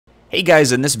Hey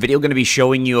guys, in this video I'm going to be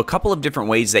showing you a couple of different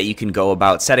ways that you can go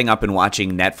about setting up and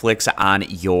watching Netflix on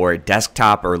your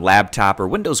desktop or laptop or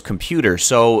Windows computer.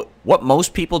 So what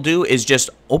most people do is just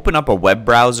open up a web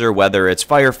browser, whether it's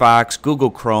Firefox,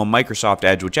 Google Chrome, Microsoft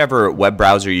Edge, whichever web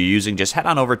browser you're using. Just head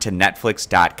on over to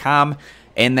netflix.com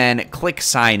and then click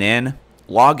sign in.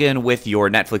 Log in with your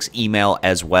Netflix email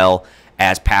as well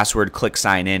as password, click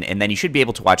sign in, and then you should be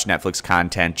able to watch Netflix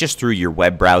content just through your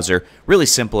web browser. Really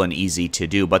simple and easy to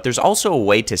do. But there's also a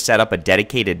way to set up a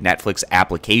dedicated Netflix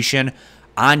application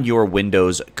on your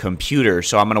Windows computer.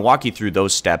 So I'm going to walk you through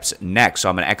those steps next. So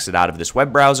I'm going to exit out of this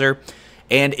web browser,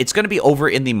 and it's going to be over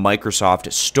in the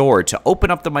Microsoft Store. To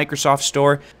open up the Microsoft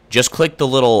Store, just click the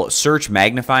little search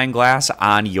magnifying glass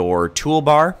on your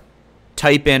toolbar,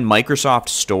 type in Microsoft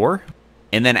Store.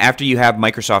 And then after you have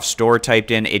Microsoft Store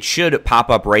typed in, it should pop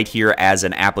up right here as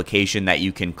an application that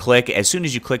you can click. As soon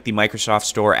as you click the Microsoft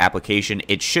Store application,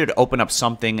 it should open up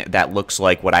something that looks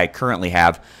like what I currently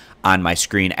have on my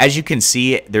screen. As you can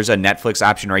see, there's a Netflix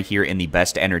option right here in the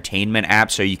Best Entertainment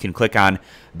app. So you can click on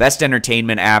Best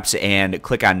Entertainment apps and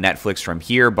click on Netflix from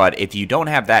here. But if you don't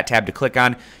have that tab to click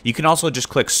on, you can also just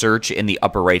click search in the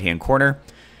upper right-hand corner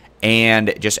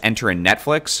and just enter in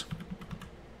Netflix.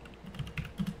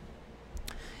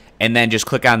 And then just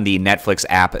click on the Netflix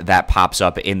app that pops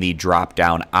up in the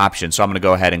drop-down option. So I'm going to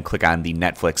go ahead and click on the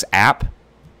Netflix app.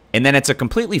 And then it's a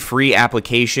completely free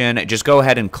application. Just go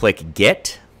ahead and click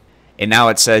Get. And now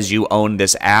it says you own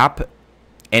this app.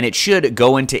 And it should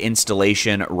go into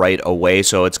installation right away.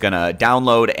 So it's going to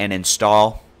download and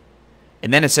install.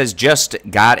 And then it says just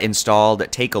got installed.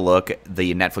 Take a look,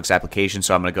 the Netflix application.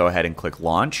 So I'm going to go ahead and click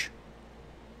Launch.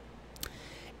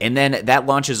 And then that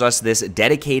launches us this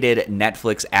dedicated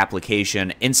Netflix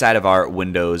application inside of our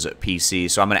Windows PC.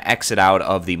 So I'm going to exit out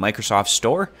of the Microsoft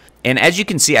Store. And as you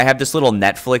can see, I have this little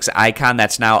Netflix icon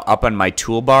that's now up on my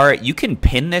toolbar. You can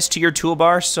pin this to your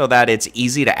toolbar so that it's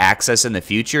easy to access in the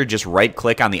future. Just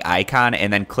right-click on the icon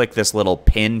and then click this little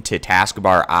pin to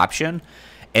taskbar option.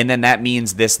 And then that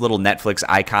means this little Netflix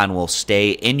icon will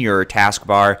stay in your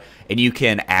taskbar, and you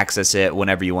can access it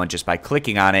whenever you want just by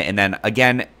clicking on it. And then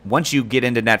again, once you get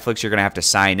into Netflix, you're going to have to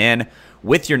sign in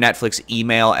with your Netflix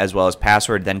email as well as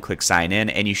password, then click sign in,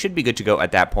 and you should be good to go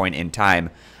at that point in time.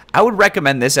 I would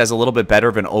recommend this as a little bit better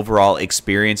of an overall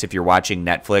experience if you're watching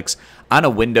Netflix on a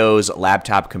Windows,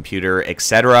 laptop, computer,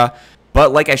 etc.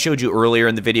 But like I showed you earlier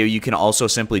in the video, you can also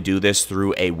simply do this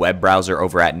through a web browser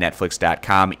over at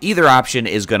netflix.com. Either option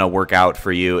is going to work out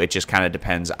for you. It just kind of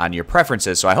depends on your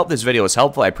preferences. So I hope this video was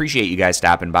helpful. I appreciate you guys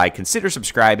stopping by. Consider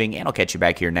subscribing, and I'll catch you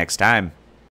back here next time.